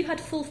colours. If you had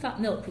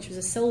full-fat milk, which was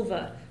a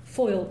silver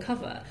foil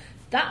cover,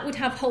 that would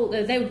have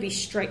they would be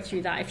straight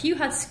through that. If you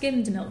had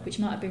skimmed milk, which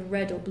might have been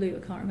red or blue,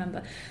 I can't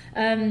remember,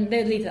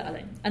 they'd leave that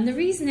alone. And the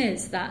reason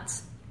is that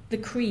the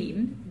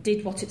cream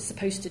did what it's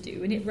supposed to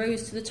do, and it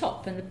rose to the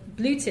top. And the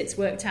blue tits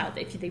worked out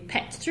that if they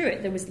pecked through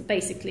it, there was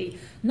basically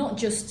not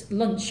just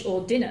lunch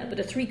or dinner, but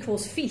a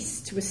 3-course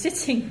feast was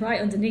sitting right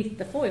underneath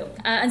the foil.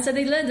 And so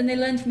they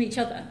learned from each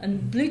other.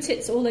 And blue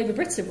tits all over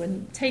Britain were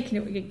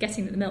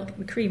getting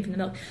the cream from the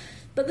milk.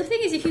 But the thing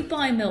is, if you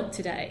buy milk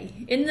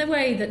today, in the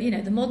way that,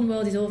 the modern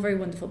world is all very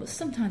wonderful, but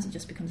sometimes it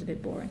just becomes a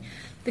bit boring,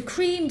 the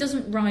cream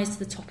doesn't rise to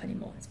the top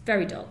anymore. It's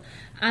very dull.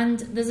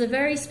 And there's a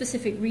very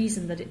specific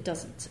reason that it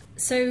doesn't.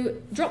 So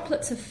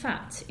droplets of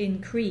fat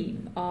in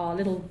cream are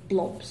little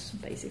blobs,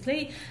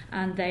 basically,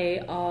 and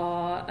they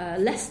are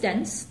less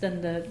dense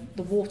than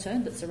the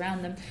water that's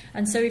around them.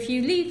 And so if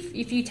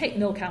you take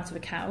milk out of a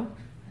cow,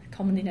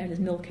 commonly known as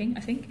milking,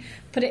 I think,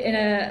 put it in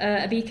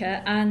a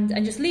beaker and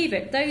just leave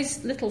it,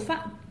 those little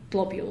fat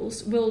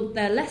globules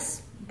they're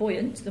less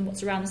buoyant than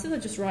what's around them, so they'll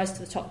just rise to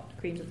the top, the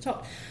cream's at the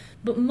top.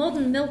 But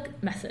modern milk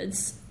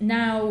methods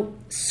now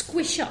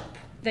squish up,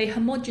 they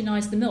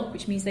homogenise the milk,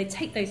 which means they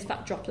take those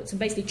fat droplets and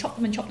basically chop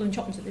them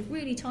so they're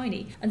really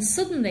tiny. And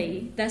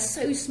suddenly they're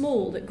so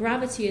small that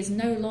gravity is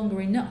no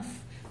longer enough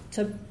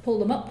to pull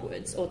them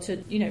upwards or to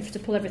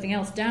pull everything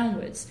else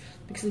downwards,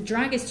 because the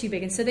drag is too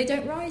big, and so they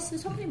don't rise to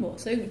the top anymore.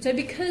 So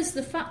because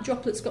the fat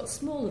droplets got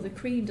smaller, the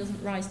cream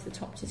doesn't rise to the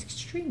top, which is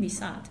extremely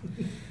sad.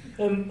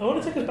 I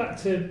want to take us back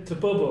to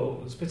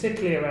bubbles,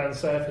 particularly around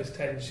surface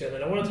tension,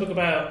 and I want to talk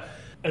about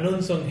an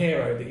unsung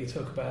hero that you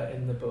talk about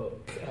in the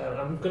book.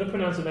 I'm going to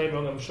pronounce the name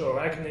wrong, I'm sure.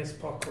 Agnes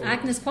Pockels.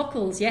 Agnes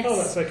Pockels, yes. Oh,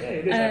 that's okay.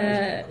 It is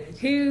Agnes Pockels.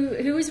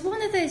 Who is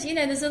one of those,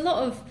 there's a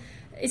lot of...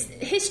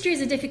 history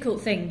is a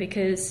difficult thing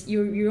because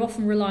you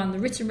often rely on the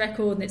written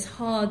record, and it's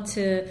hard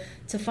to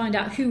find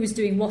out who was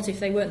doing what if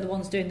they weren't the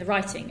ones doing the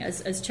writing.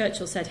 As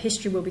Churchill said,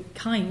 history will be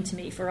kind to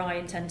me, for I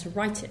intend to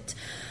write it.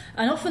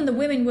 And often the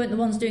women weren't the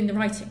ones doing the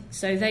writing,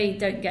 so they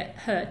don't get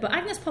hurt. But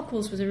Agnes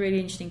Pockels was a really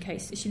interesting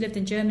case. She lived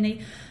in Germany.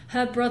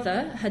 Her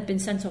brother had been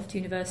sent off to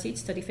university to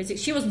study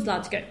physics. She wasn't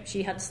allowed to go.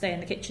 She had to stay in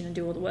the kitchen and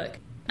do all the work.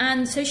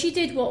 And so she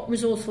did what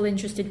resourceful,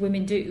 interested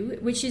women do,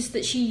 which is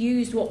that she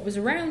used what was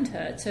around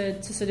her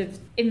to sort of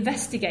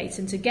investigate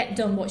and to get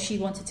done what she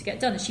wanted to get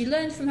done. And she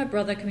learned from her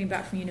brother coming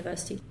back from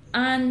university.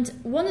 And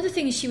one of the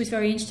things she was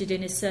very interested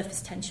in is surface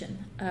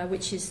tension,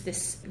 which is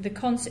the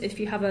concept. If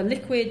you have a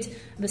liquid,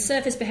 the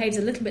surface behaves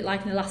a little bit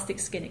like an elastic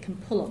skin. It can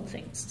pull on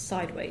things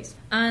sideways.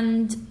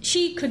 And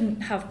she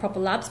couldn't have proper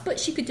labs, but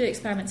she could do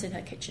experiments in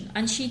her kitchen.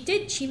 And she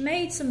did. She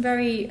made some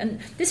and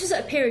this was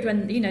at a period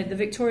when, the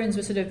Victorians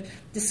were sort of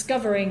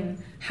discovering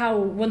how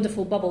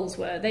wonderful bubbles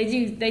were. They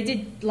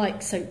did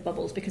like soap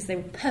bubbles because they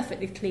were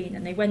perfectly clean,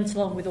 and they went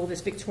along with all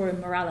this Victorian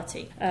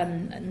morality,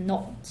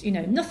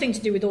 nothing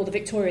to do with all the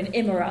Victorian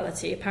immorality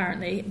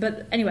apparently.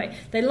 But anyway,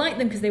 they liked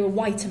them because they were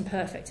white and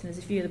perfect, and there's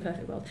a few of the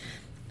perfect world.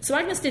 So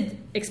Agnes did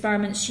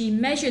experiments. She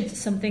measured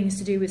some things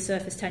to do with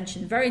surface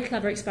tension. Very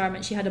clever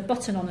experiment. She had a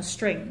button on a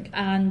string,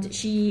 and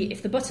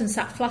if the button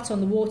sat flat on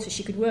the water,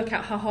 she could work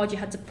out how hard you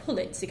had to pull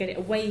it to get it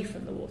away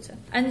from the water.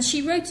 And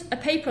she wrote a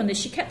paper on this.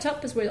 She kept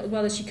up as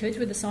well as she could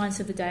with the science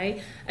of the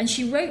day, and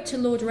she wrote to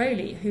Lord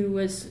Rayleigh, who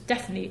was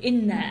definitely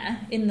in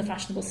the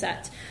fashionable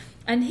set.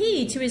 And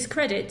he, to his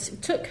credit,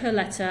 took her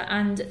letter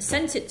and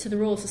sent it to the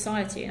Royal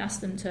Society and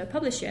asked them to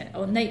publish it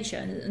on Nature,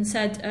 and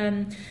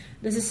said...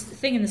 there's this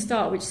thing in the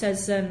start which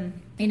says,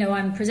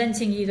 I'm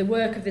presenting you the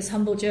work of this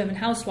humble German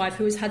housewife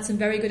who has had some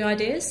very good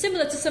ideas,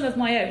 similar to some of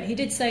my own. He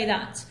did say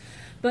that.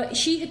 But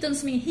she had done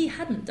something he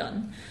hadn't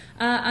done,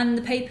 and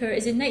the paper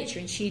is in Nature,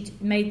 and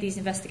she'd made these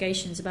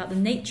investigations about the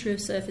nature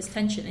of surface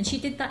tension, and she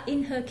did that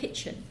in her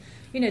kitchen.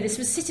 You know, this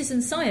was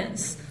citizen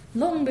science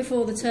long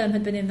before the term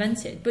had been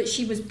invented, but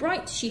she was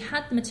bright, she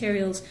had the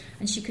materials,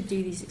 and she could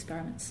do these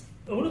experiments.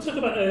 I want to talk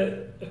about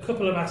a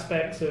couple of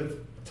aspects of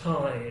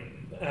time.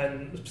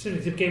 And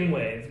specifically to begin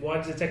with, why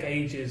does it take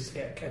ages to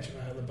get ketchup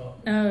out of the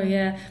bottle? Oh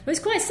yeah, well it's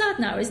quite sad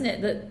now, isn't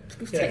it,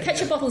 that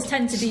ketchup bottles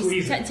tend to be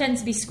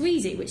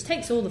squeezy, which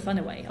takes all the fun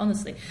away,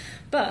 honestly.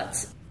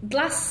 But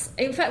glass,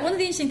 in fact, one of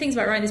the interesting things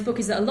about writing this book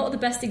is that a lot of the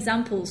best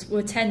examples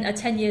are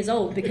 10 years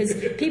old, because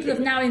people have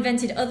now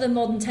invented other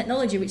modern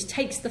technology which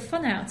takes the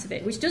fun out of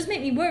it, which does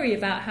make me worry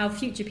about how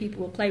future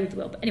people will play with the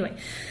world. But anyway,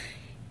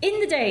 in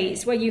the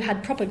days where you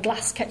had proper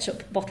glass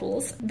ketchup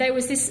bottles, there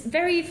was this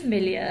very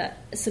familiar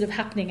sort of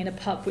happening in a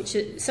pub, which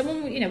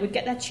someone would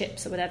get their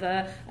chips or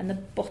whatever, and the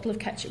bottle of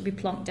ketchup would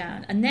be plonked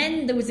down. And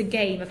then there was a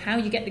game of how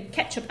you get the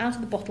ketchup out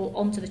of the bottle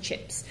onto the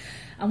chips.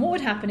 And what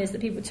would happen is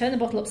that people would turn the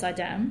bottle upside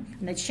down,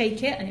 and they'd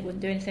shake it, and it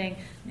wouldn't do anything.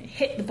 And they'd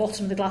hit the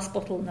bottom of the glass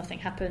bottle, nothing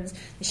happens.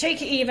 They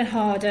shake it even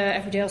harder,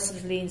 everybody else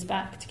sort of leans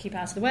back to keep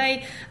out of the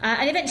way.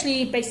 And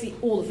eventually, basically,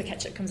 all of the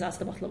ketchup comes out of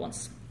the bottle at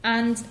once.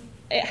 And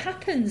it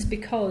happens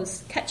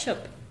because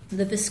ketchup,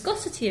 the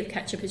viscosity of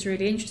ketchup is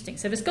really interesting.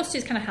 So viscosity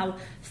is kind of how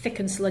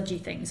thick and sludgy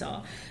things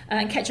are.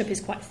 And ketchup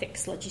is quite thick,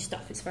 sludgy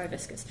stuff. It's very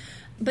viscous.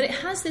 But it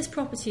has this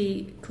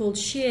property called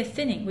shear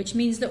thinning, which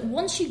means that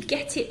once you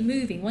get it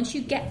moving, once you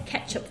get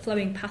ketchup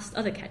flowing past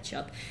other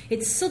ketchup,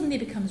 it suddenly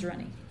becomes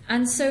runny.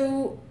 And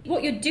so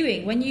what you're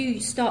doing when you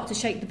start to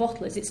shake the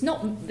bottle is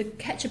the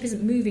ketchup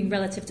isn't moving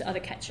relative to other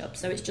ketchup,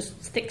 so it's just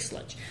thick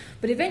sludge.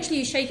 But eventually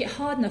you shake it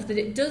hard enough that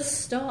it does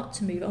start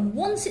to move. And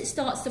once it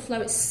starts to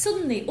flow, it's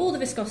suddenly all the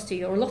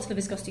viscosity, or a lot of the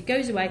viscosity,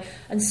 goes away,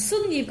 and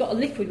suddenly you've got a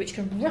liquid which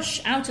can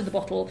rush out of the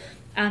bottle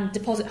and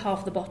deposit half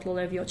of the bottle all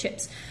over your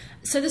chips.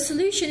 So the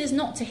solution is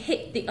not to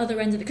hit the other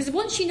end of it, because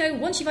once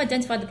you've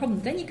identified the problem,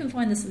 then you can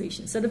find the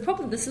solution. So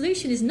the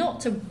solution is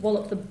not to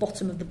wallop the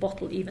bottom of the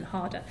bottle even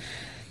harder.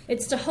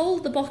 It's to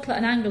hold the bottle at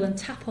an angle and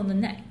tap on the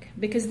neck,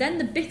 because then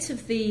the bit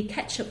of the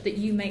ketchup that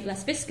you make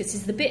less viscous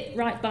is the bit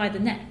right by the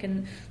neck,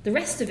 and the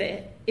rest of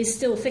it is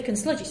still thick and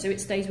sludgy, so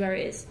it stays where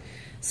it is.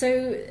 So,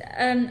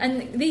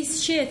 and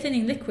these shear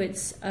thinning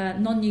liquids,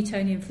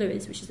 non-Newtonian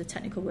fluids, which is the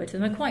technical word for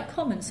them, are quite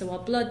common. So our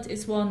blood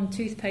is one,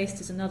 toothpaste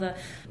is another.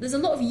 There's a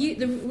lot of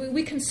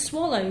we can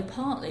swallow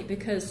partly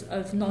because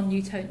of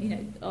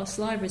non-Newtonian. Our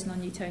saliva is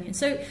non-Newtonian.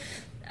 So.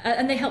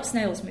 And they help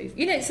snails move.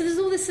 So there's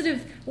all this sort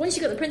of... Once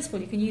you've got the principle,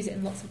 you can use it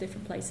in lots of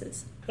different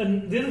places.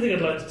 And the other thing I'd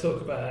like to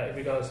talk about in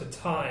regards to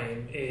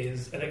time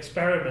is an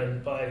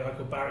experiment by a guy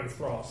called Barry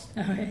Frost.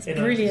 Oh, it's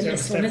brilliant,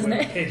 this one, isn't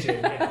it? Pigeon,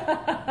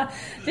 yeah.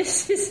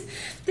 This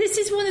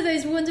is one of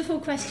those wonderful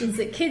questions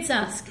that kids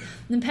ask,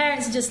 and the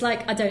parents are just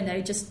like, I don't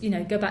know, just,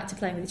 go back to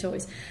playing with your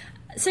toys.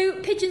 So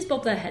pigeons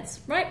bob their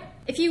heads, right?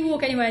 If you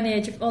walk anywhere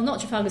near,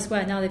 not Trafalgar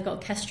Square, now they've got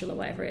Kestrel or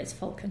whatever it is,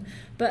 Falcon.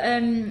 But,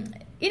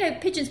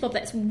 pigeons bob,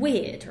 that's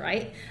weird,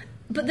 right?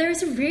 But there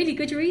is a really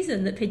good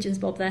reason that pigeons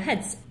bob their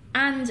heads.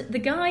 And the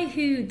guy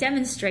who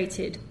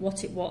demonstrated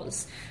what it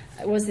was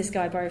this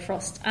guy, Barry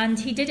Frost, and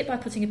he did it by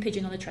putting a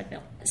pigeon on a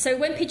treadmill. So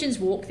when pigeons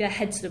walk, their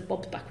heads sort of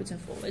bobs backwards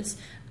and forwards,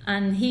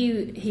 and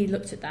he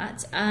looked at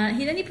that.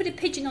 He put a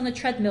pigeon on a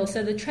treadmill,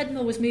 so the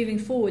treadmill was moving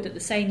forward at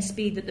the same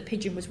speed that the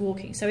pigeon was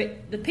walking. So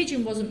the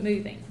pigeon wasn't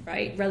moving,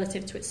 right,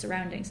 relative to its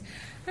surroundings.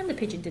 And the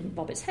pigeon didn't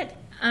bob its head.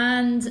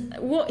 And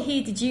what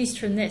he deduced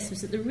from this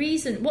was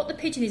that what the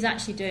pigeon is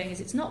actually doing is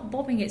it's not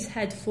bobbing its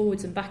head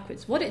forwards and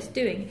backwards. What it's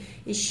doing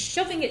is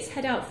shoving its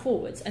head out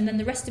forwards, and then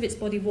the rest of its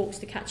body walks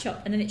to catch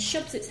up, and then it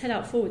shoves its head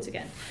out forwards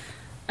again.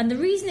 And the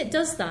reason it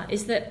does that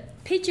is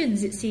that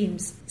pigeons, it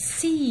seems,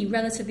 see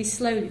relatively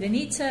slowly. They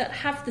need to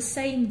have the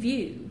same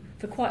view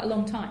for quite a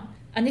long time.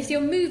 And if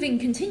you're moving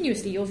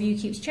continuously, your view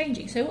keeps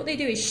changing. So what they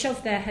do is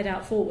shove their head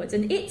out forwards,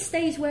 and it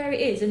stays where it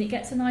is, and it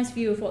gets a nice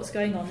view of what's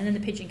going on, and then the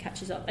pigeon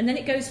catches up, and then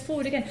it goes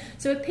forward again.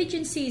 So a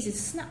pigeon sees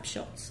is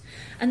snapshots.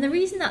 And the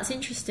reason that's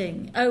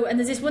interesting... Oh, and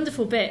there's this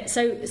wonderful bit.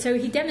 So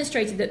he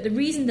demonstrated that the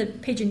reason the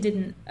pigeon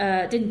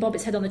didn't bob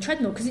its head on the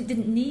treadmill, because it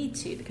didn't need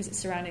to, because its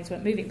surroundings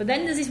weren't moving. But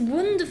then there's this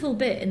wonderful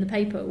bit in the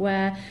paper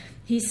where...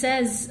 He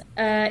says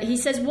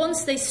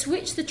once they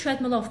switched the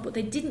treadmill off, but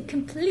they didn't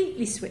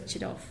completely switch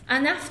it off.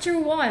 And after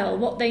a while,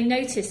 what they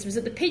noticed was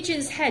that the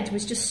pigeon's head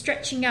was just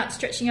stretching out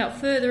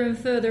further and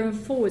further and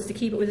forwards to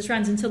keep up with the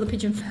strands until the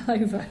pigeon fell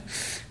over,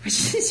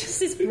 which is just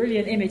this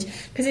brilliant image.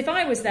 Because if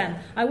I was them,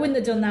 I wouldn't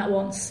have done that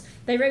once.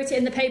 They wrote it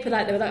in the paper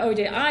like they were like, oh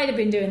dear, I'd have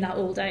been doing that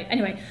all day.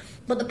 Anyway...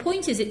 But the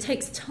point is, it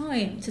takes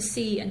time to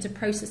see and to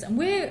process. And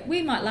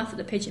we might laugh at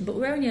the pigeon, but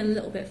we're only a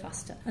little bit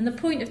faster. And the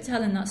point of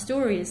telling that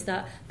story is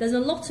that there's a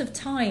lot of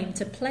time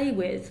to play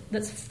with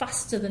that's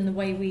faster than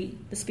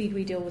the speed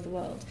we deal with the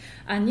world.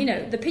 And,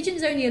 the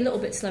pigeon's only a little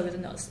bit slower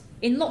than us.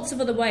 in lots of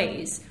other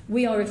ways,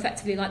 we are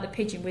effectively like the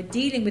pigeon. We're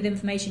dealing with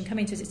information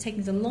coming to us. It's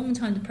taking us a long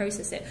time to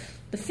process it.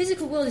 The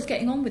physical world is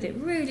getting on with it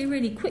really,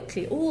 really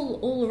quickly,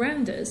 all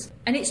around us.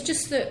 And it's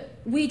just that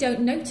we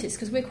don't notice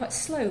because we're quite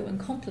slow and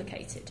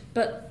complicated.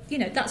 But,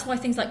 that's why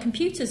things like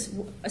computers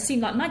seem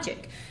like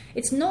magic.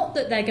 It's not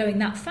that they're going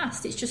that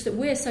fast. It's just that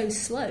we're so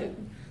slow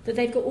that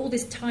they've got all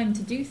this time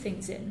to do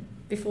things in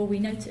before we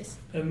notice.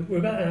 We're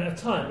about out of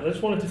time. I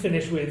just wanted to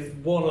finish with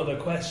one other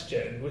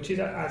question, which is,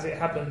 as it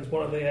happens,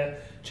 one of the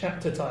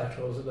chapter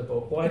titles of the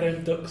book. Why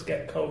don't ducks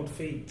get cold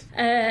feet?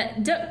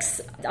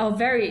 Ducks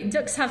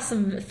have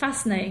some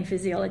fascinating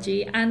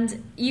physiology,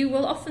 and you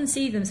will often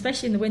see them,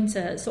 especially in the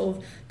winter, sort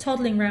of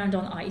toddling around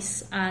on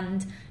ice,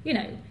 and,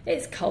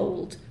 it's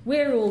cold.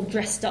 We're all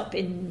dressed up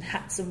in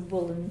hats and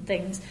wool and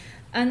things.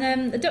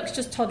 And the duck's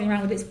just toddling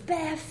around with its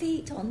bare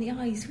feet on the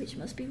ice, which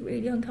must be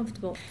really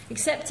uncomfortable.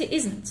 Except it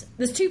isn't.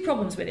 There's two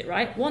problems with it,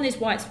 right? One is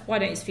why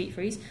don't its feet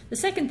freeze? The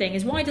second thing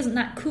is, why doesn't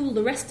that cool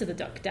the rest of the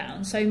duck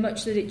down so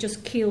much that it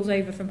just keels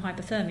over from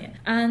hypothermia?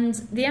 And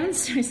the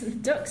answer is that the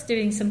duck's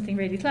doing something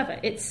really clever.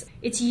 It's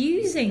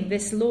using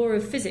this law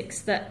of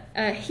physics that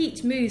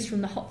heat moves from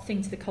the hot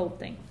thing to the cold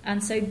thing.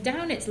 And so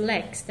down its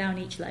legs, down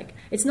each leg.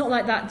 It's not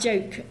like that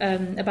joke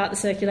about the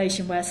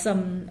circulation where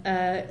some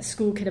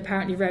school kid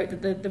apparently wrote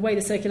that the way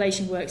the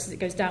circulation works is it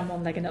goes down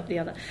one leg and up the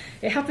other.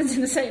 It happens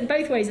in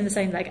both ways in the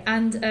same leg.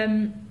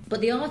 And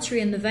but the artery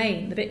and the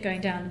vein, the bit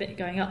going down, the bit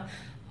going up,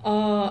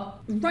 are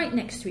right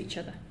next to each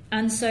other.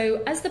 And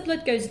so as the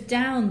blood goes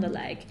down the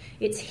leg,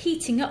 it's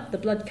heating up the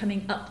blood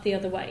coming up the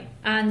other way.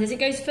 And as it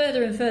goes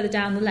further and further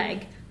down the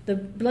leg, the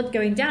blood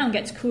going down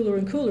gets cooler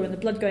and cooler, and the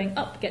blood going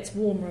up gets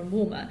warmer and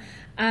warmer.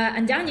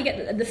 And down you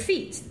get the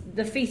feet.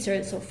 The feet are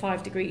at sort of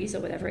 5 degrees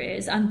or whatever it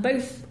is, and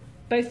both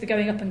the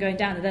going up and going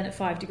down are then at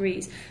 5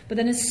 degrees. But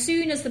then as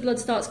soon as the blood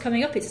starts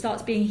coming up, it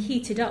starts being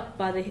heated up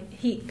by the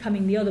heat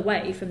coming the other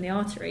way from the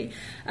artery.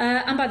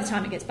 And by the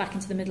time it gets back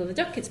into the middle of the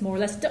duct, it's more or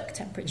less duct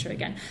temperature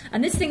again.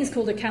 And this thing is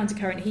called a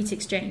countercurrent heat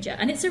exchanger.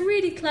 And it's a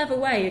really clever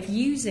way of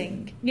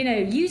using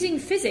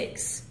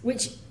physics,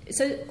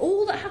 so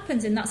all that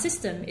happens in that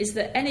system is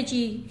that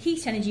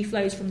heat energy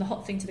flows from the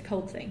hot thing to the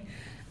cold thing.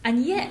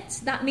 And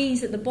yet, that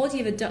means that the body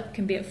of a duck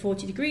can be at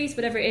 40 degrees,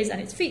 whatever it is, and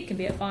its feet can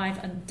be at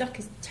 5, and the duck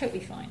is totally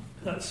fine.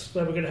 That's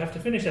where we're going to have to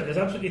finish it. There's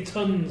absolutely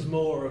tons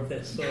more of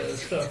this sort of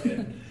stuff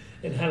in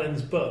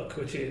Helen's book,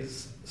 which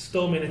is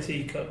Storm in a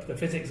Teacup, The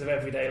Physics of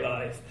Everyday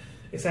Life.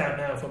 It's out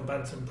now from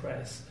Bantam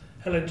Press.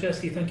 Helen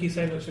Czerski, thank you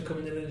so much for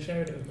coming in and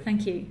sharing it with me.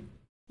 Thank you.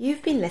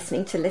 You've been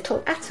listening to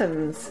Little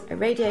Atoms, a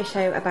radio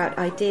show about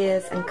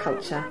ideas and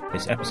culture.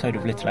 This episode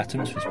of Little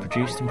Atoms was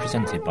produced and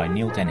presented by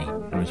Neil Denny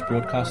and was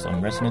broadcast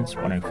on Resonance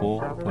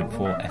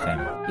 104.4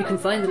 FM. You can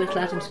find the Little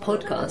Atoms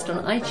podcast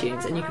on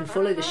iTunes, and you can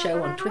follow the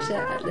show on Twitter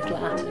at Little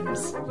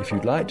Atoms. If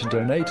you'd like to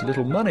donate a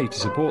little money to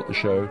support the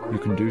show, you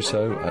can do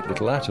so at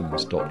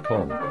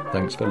littleatoms.com.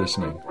 Thanks for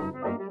listening.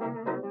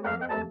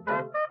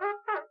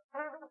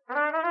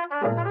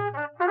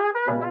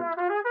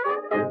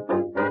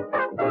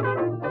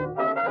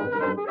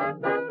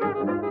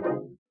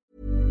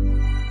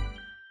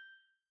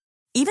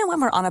 Even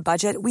when we're on a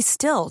budget, we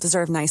still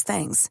deserve nice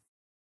things.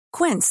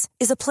 Quince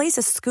is a place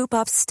to scoop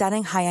up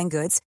stunning high-end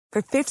goods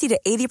for 50 to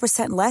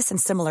 80% less than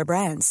similar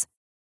brands.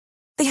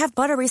 They have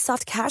buttery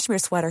soft cashmere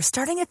sweaters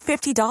starting at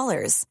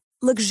 $50,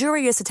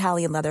 luxurious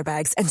Italian leather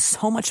bags, and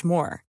so much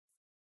more.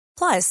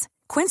 Plus,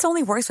 Quince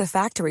only works with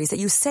factories that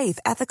use safe,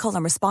 ethical,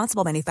 and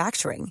responsible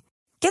manufacturing.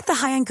 Get the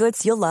high-end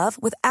goods you'll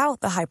love without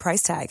the high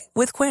price tag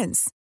with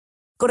Quince.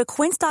 Go to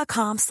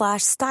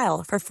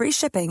quince.com/style for free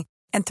shipping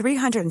and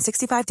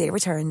 365-day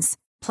returns.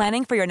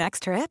 Planning for your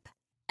next trip?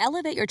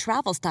 Elevate your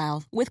travel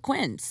style with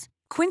Quince.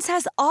 Quince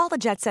has all the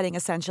jet-setting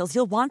essentials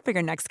you'll want for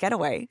your next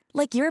getaway,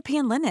 like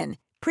European linen,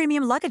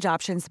 premium luggage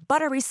options,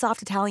 buttery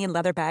soft Italian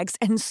leather bags,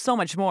 and so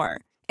much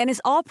more. And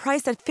is all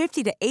priced at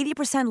 50 to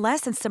 80%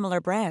 less than similar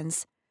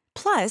brands.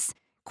 Plus,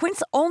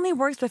 Quince only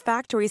works with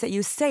factories that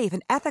use safe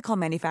and ethical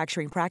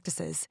manufacturing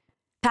practices.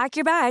 Pack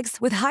your bags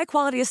with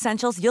high-quality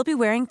essentials you'll be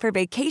wearing for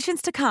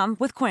vacations to come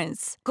with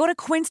Quince. Go to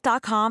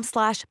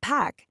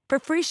quince.com/pack for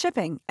free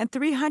shipping and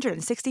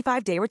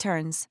 365-day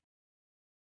returns.